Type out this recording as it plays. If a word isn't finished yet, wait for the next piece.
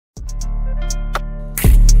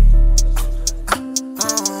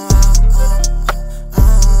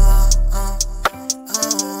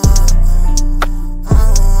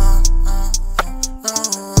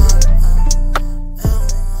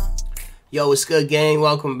Yo, what's good, gang?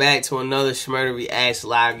 Welcome back to another Shmurda Reacts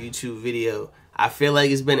live YouTube video. I feel like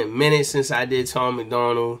it's been a minute since I did Tom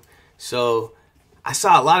MacDonald. So, I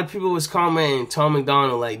saw a lot of people was commenting Tom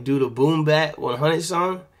MacDonald, like, do the Boom Bat 100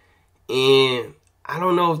 song. And I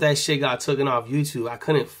don't know if that shit got taken off YouTube. I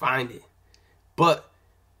couldn't find it. But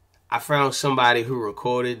I found somebody who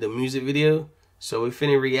recorded the music video. So, we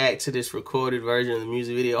finna react to this recorded version of the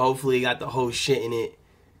music video. Hopefully, it got the whole shit in it.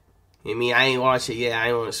 I mean, I ain't watched it yet. I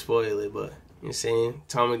ain't want to spoil it, but, you know what I'm saying?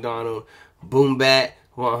 Tom MacDonald, Boom Bat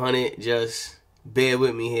 100, just bear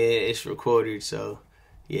with me here. It's recorded, so,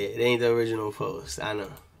 yeah, it ain't the original post. I know.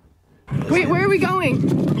 Wait, where are we going?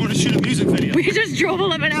 We're going to shoot a music video. We just drove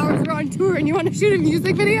 11 hours, we're on tour, and you want to shoot a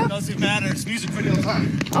music video? Doesn't matter, it's music video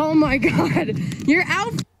time. Oh my god, you're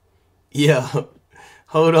out. Yo,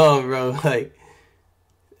 hold on, bro. Like,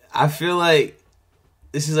 I feel like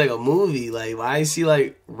this is like a movie. Like, why is he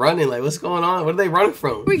like running? Like, what's going on? What are they running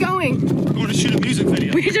from? Where are we going? We're going to shoot a music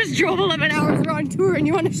video. We just drove 11 hours, we're on tour, and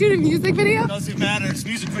you want to shoot a music video? Doesn't matter, it's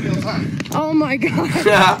music video time. Oh my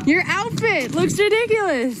god, your outfit looks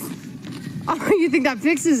ridiculous. Oh, you think that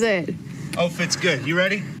fixes it? Outfit's good, you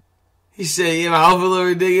ready? He said, yeah, my outfit look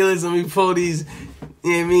ridiculous. Let me pull these,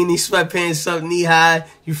 you know what I mean, these sweatpants up knee high.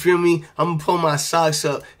 You feel me? I'm going to pull my socks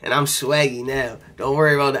up, and I'm swaggy now. Don't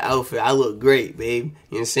worry about the outfit. I look great, babe. You know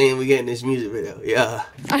what I'm saying? We getting this music video. Yeah.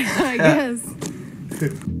 I guess.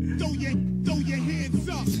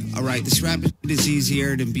 Alright, this rap is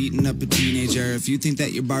easier than beating up a teenager. If you think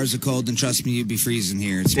that your bars are cold, then trust me, you'd be freezing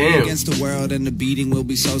here. It's me against the world, and the beating will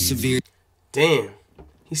be so severe. Damn.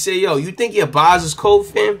 He said, yo, you think your bars is cold,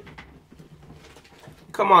 fam?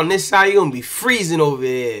 Come on, this side, you gonna be freezing over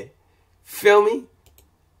here. Feel me?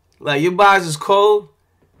 Like, your bars is cold,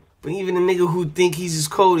 but even a nigga who think he's as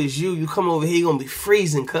cold as you come over here, you gonna be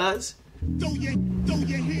freezing, cuz.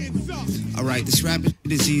 Alright, this rap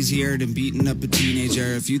is easier than beating up a teenager.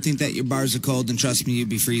 If you think that your bars are cold, then trust me, you'd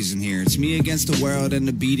be freezing here. It's me against the world, and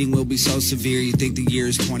the beating will be so severe. You think the year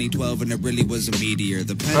is 2012, and it really was a meteor.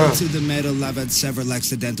 The pedal to the metal, I've had several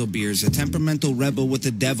accidental beers. A temperamental rebel with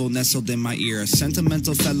the devil nestled in my ear. A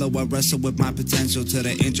sentimental fellow, I wrestle with my potential. To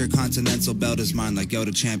the intercontinental belt is mine, like, yo,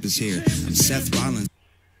 the champ is here. I'm Seth Rollins.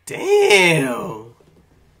 Damn.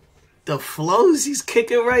 The flows he's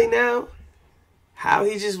kicking right now. How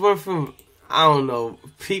he just went from, I don't know,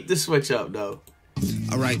 peep the switch up, though.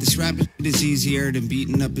 Alright, this rap is easier than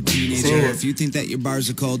beating up a teenager. If you think that your bars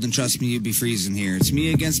are cold, then trust me, you'd be freezing here. It's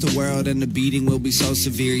me against the world, and the beating will be so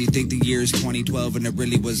severe. You think the year is 2012, and it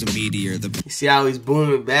really was a meteor. You see how he's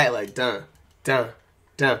booming back, like, dun, dun,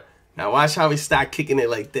 dun. Now watch how we start kicking it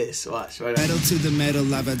like this. Watch. Right. Pedal to the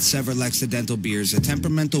metal, I've had several accidental beers. A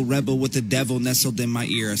temperamental rebel with the devil nestled in my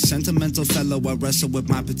ear. A sentimental fellow, I wrestle with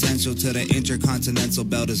my potential. To the intercontinental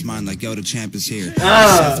belt is mine, like, yo, the champ is here.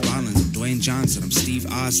 Seth Rollins, I'm Dwayne Johnson, I'm Steve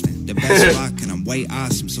Austin. The best rock, and I'm way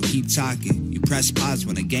awesome, so keep talking. You press pause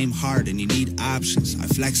when a game hard and you need options. I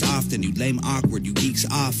flex often, you lame awkward, you geeks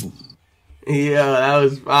awful. Yeah, that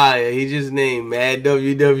was fire. He just named mad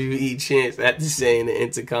WWE champs after saying the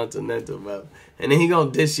Intercontinental belt. And then he gonna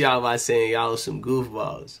diss y'all by saying y'all are some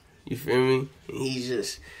goofballs. You feel me? And he's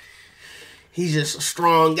just a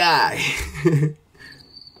strong guy.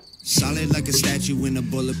 Solid like a statue in a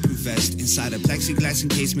bulletproof vest. Inside a plexiglass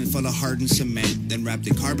encasement full of hardened cement. Then wrapped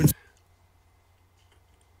in carbon.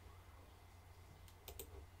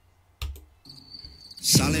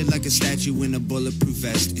 Solid like a statue in a bulletproof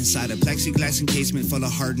vest. Inside a plexiglass encasement full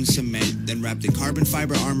of hardened cement. Then wrapped in carbon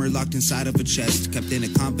fiber armor locked inside of a chest. Kept in a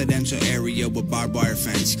confidential area with barbed wire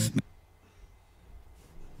fence.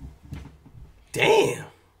 Damn.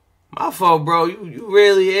 My fault, bro. You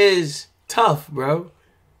really is tough, bro.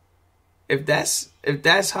 If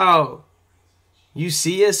that's how you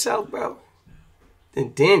see yourself, bro,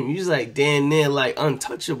 then damn, you just like damn near like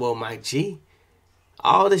untouchable, my G.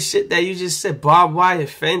 All the shit that you just said, barbed wire,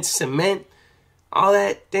 fence, cement, all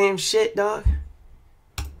that damn shit, dog.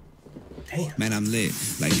 Damn. Man, I'm lit.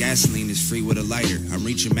 Like gasoline is free with a lighter. I'm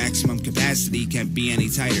reaching maximum capacity, can't be any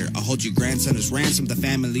tighter. I'll hold your grandson as ransom. The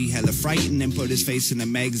family hella frightened and put his face in a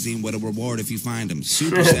magazine with a reward if you find him.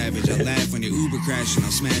 Super savage, I'll laugh when your Uber crashing.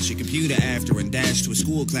 I'll smash your computer after and dash to a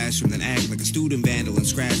school classroom. Then act like a student vandal and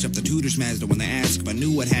scratch up the tutor's Mazda when they ask if I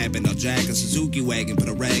knew what happened. I'll jack a Suzuki wagon, put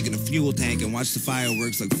a rag in a fuel tank and watch the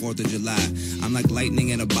fireworks like 4th of July. I'm like lightning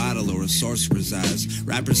in a bottle or a sorcerer's eyes.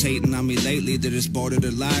 Rappers hating on me lately, they're just bored of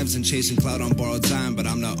their lives and chasing clout on borrowed time, but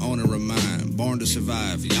I'm the owner of mine. Born to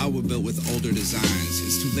survive. Y'all were built with older designs.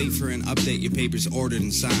 It's too late for an update, your paper's ordered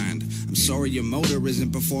and signed. I'm sorry your motor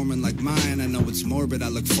isn't performing like mine. I know it's morbid, I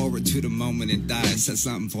look forward to the moment it dies. That's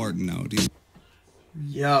not important though.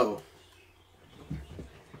 Yo.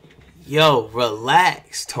 Yo,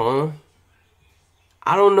 relax, Tom.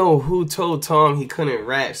 I don't know who told Tom he couldn't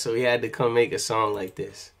rap, so he had to come make a song like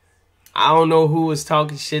this. I don't know who was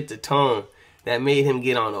talking shit to Tom that made him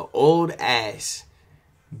get on an old ass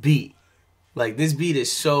beat. Like, this beat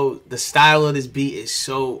is so, the style of this beat is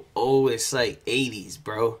so old. It's like 80s,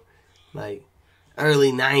 bro. Like,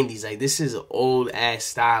 early 90s. Like, this is an old ass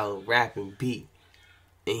style of rapping beat.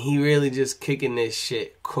 And he really just kicking this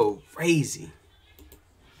shit crazy.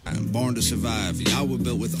 I'm born to survive. Y'all were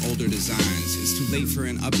built with older designs. It's too late for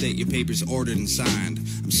an update. Your paper's ordered and signed.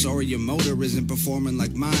 I'm sorry your motor isn't performing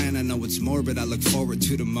like mine. I know it's morbid. I look forward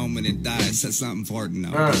to the moment it dies. That's not important,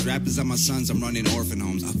 though. These rappers are my sons. I'm running orphan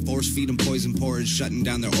homes. I force feed them poison porridge, shutting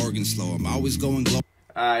down their organs slow. I'm always going glow.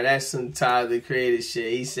 Alright, that's some Tyler Creator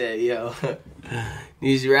shit. He said, yo,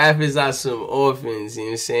 these rappers are some orphans, you know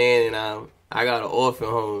what I'm saying? And I got an orphan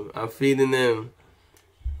home. I'm feeding them.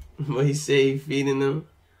 What he say he feeding them?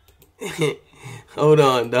 Hold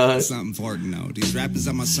on, dog. It's not important, though. These rappers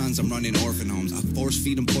are my sons. I'm running orphan homes. I force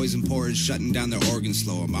feed them poison porridge, shutting down their organs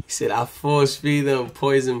slow. He said, I force feed them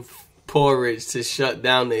poison porridge to shut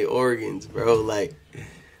down their organs, bro. Like,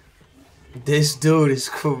 this dude is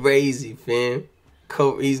crazy, fam.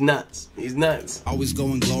 He's nuts. He's nuts. Always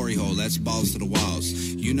going glory hole, that's balls to the walls.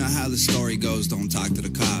 You know how the story goes, don't talk to the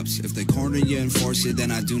cops. If they corner you and force it, then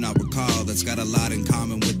I do not recall. That's got a lot in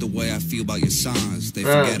common with the way I feel about your songs. They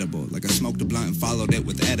forgettable, like I smoked a blunt and followed it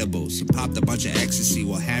with edibles. And popped a bunch of ecstasy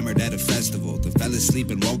while hammered at a festival. The fell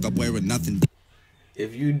asleep and woke up wearing nothing.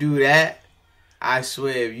 If you do that, I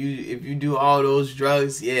swear, if you do all those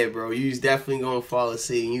drugs, yeah, bro, you's definitely gonna fall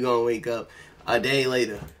asleep and you gonna wake up a day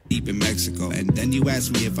later. Deep in Mexico, and then you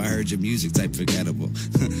ask me if I heard your music type forgettable.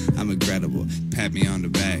 I'm incredible, pat me on the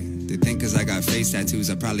back. They think cause I got face tattoos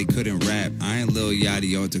I probably couldn't rap. I ain't Lil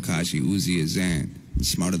Yachty or Tekashi, Uzi or Zan.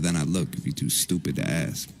 Smarter than I look if you too stupid to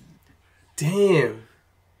ask. Damn,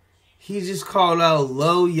 he just called out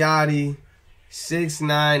Lil Yachty,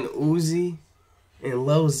 6ix9ine, Uzi, and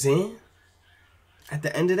Lil Xan at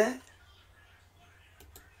the end of that?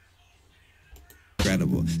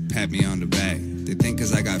 Incredible, pat me on the back. They think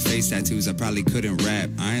cause I got face tattoos I probably couldn't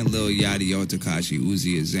rap. I ain't Lil Yachty or Tekashi,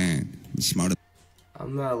 Uzi or Zan. Smarter.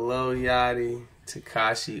 I'm not Lil Yachty,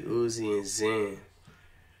 Tekashi, Uzi, and Zan.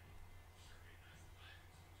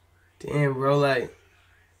 Damn, bro, like,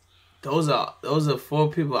 those are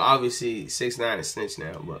 4 people. Obviously, 6ix9ine is snitch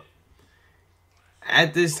now, but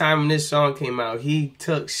at this time when this song came out, he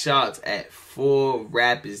took shots at 4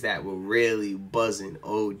 rappers that were really buzzing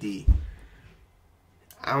OD.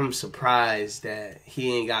 I'm surprised that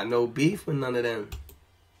he ain't got no beef with none of them.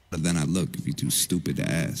 But then I look if you too stupid to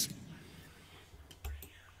ask.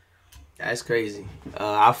 That's crazy.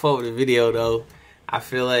 I fuck with the video though. I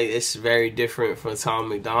feel like it's very different from Tom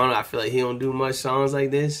MacDonald. I feel like he don't do much songs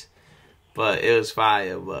like this, but it was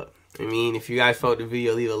fire. But I mean, if you guys fuck with the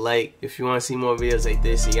video, leave a like. If you want to see more videos like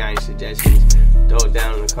this, you got any suggestions, throw it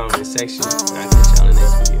down in the comment section, and I'll catch y'all in the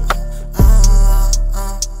next video.